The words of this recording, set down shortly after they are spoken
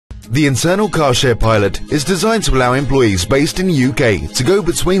The internal Carshare Pilot is designed to allow employees based in the UK to go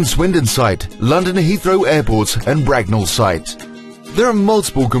between Swindon site, London Heathrow Airport and Bracknell site. There are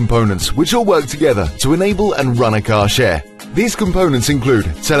multiple components which all work together to enable and run a car share. These components include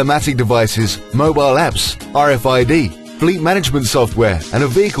telematic devices, mobile apps, RFID, fleet management software and a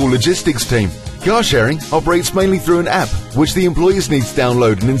vehicle logistics team. Car sharing operates mainly through an app which the employees need to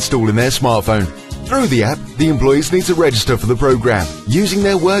download and install in their smartphone. Through the app, the employees need to register for the program using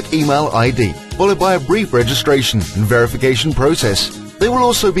their work email ID, followed by a brief registration and verification process. They will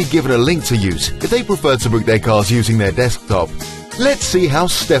also be given a link to use if they prefer to book their cars using their desktop. Let's see how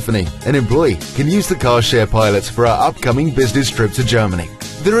Stephanie, an employee, can use the Carshare Pilot for our upcoming business trip to Germany.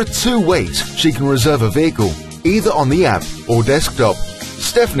 There are two ways she can reserve a vehicle, either on the app or desktop.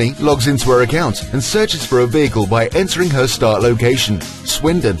 Stephanie logs into her account and searches for a vehicle by entering her start location,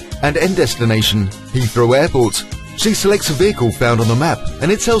 Swindon, and end destination, Heathrow Airport. She selects a vehicle found on the map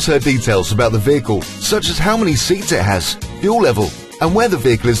and it tells her details about the vehicle, such as how many seats it has, fuel level, and where the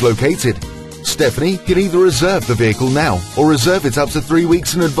vehicle is located. Stephanie can either reserve the vehicle now or reserve it up to 3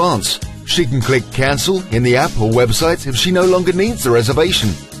 weeks in advance. She can click cancel in the app or website if she no longer needs the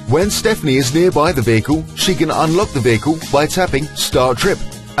reservation. When Stephanie is nearby the vehicle, she can unlock the vehicle by tapping Start Trip,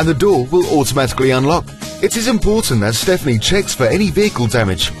 and the door will automatically unlock. It is important that Stephanie checks for any vehicle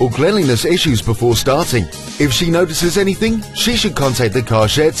damage or cleanliness issues before starting. If she notices anything, she should contact the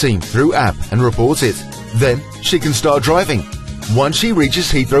Carshare team through app and report it. Then she can start driving. Once she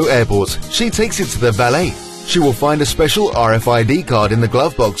reaches Heathrow Airport, she takes it to the valet. She will find a special RFID card in the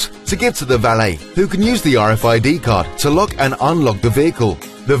glove box to give to the valet, who can use the RFID card to lock and unlock the vehicle.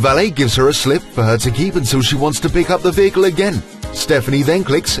 The valet gives her a slip for her to keep until she wants to pick up the vehicle again. Stephanie then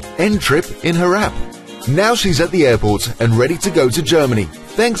clicks End Trip in her app. Now she's at the airport and ready to go to Germany,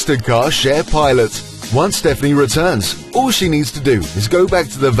 thanks to Carshare Pilot. Once Stephanie returns, all she needs to do is go back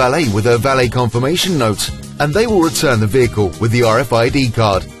to the valet with her valet confirmation note, and they will return the vehicle with the RFID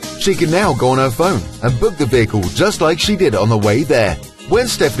card. She can now go on her phone and book the vehicle just like she did on the way there. When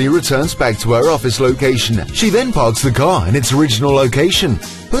Stephanie returns back to her office location, she then parks the car in its original location,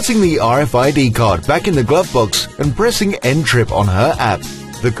 putting the RFID card back in the glove box and pressing End Trip on her app.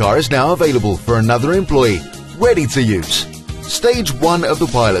 The car is now available for another employee, ready to use. Stage 1 of the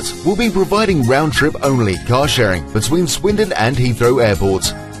pilot will be providing round-trip only car sharing between Swindon and Heathrow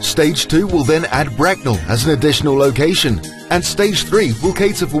airports. Stage 2 will then add Bracknell as an additional location, and Stage 3 will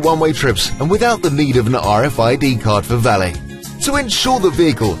cater for one-way trips and without the need of an RFID card for valet. To ensure the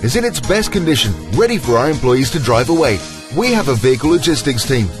vehicle is in its best condition, ready for our employees to drive away, we have a vehicle logistics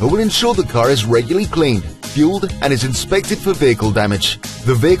team who will ensure the car is regularly cleaned, fueled and is inspected for vehicle damage.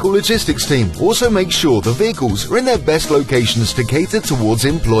 The vehicle logistics team also makes sure the vehicles are in their best locations to cater towards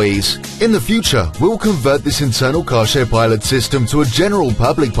employees. In the future, we'll convert this internal Carshare Pilot system to a general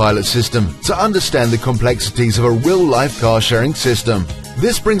public pilot system to understand the complexities of a real-life car sharing system.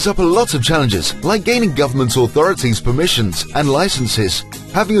 This brings up a lot of challenges like gaining government authorities' permissions and licenses,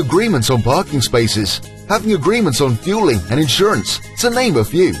 having agreements on parking spaces, having agreements on fueling and insurance, to name a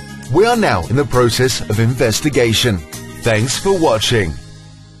few. We are now in the process of investigation. Thanks for watching.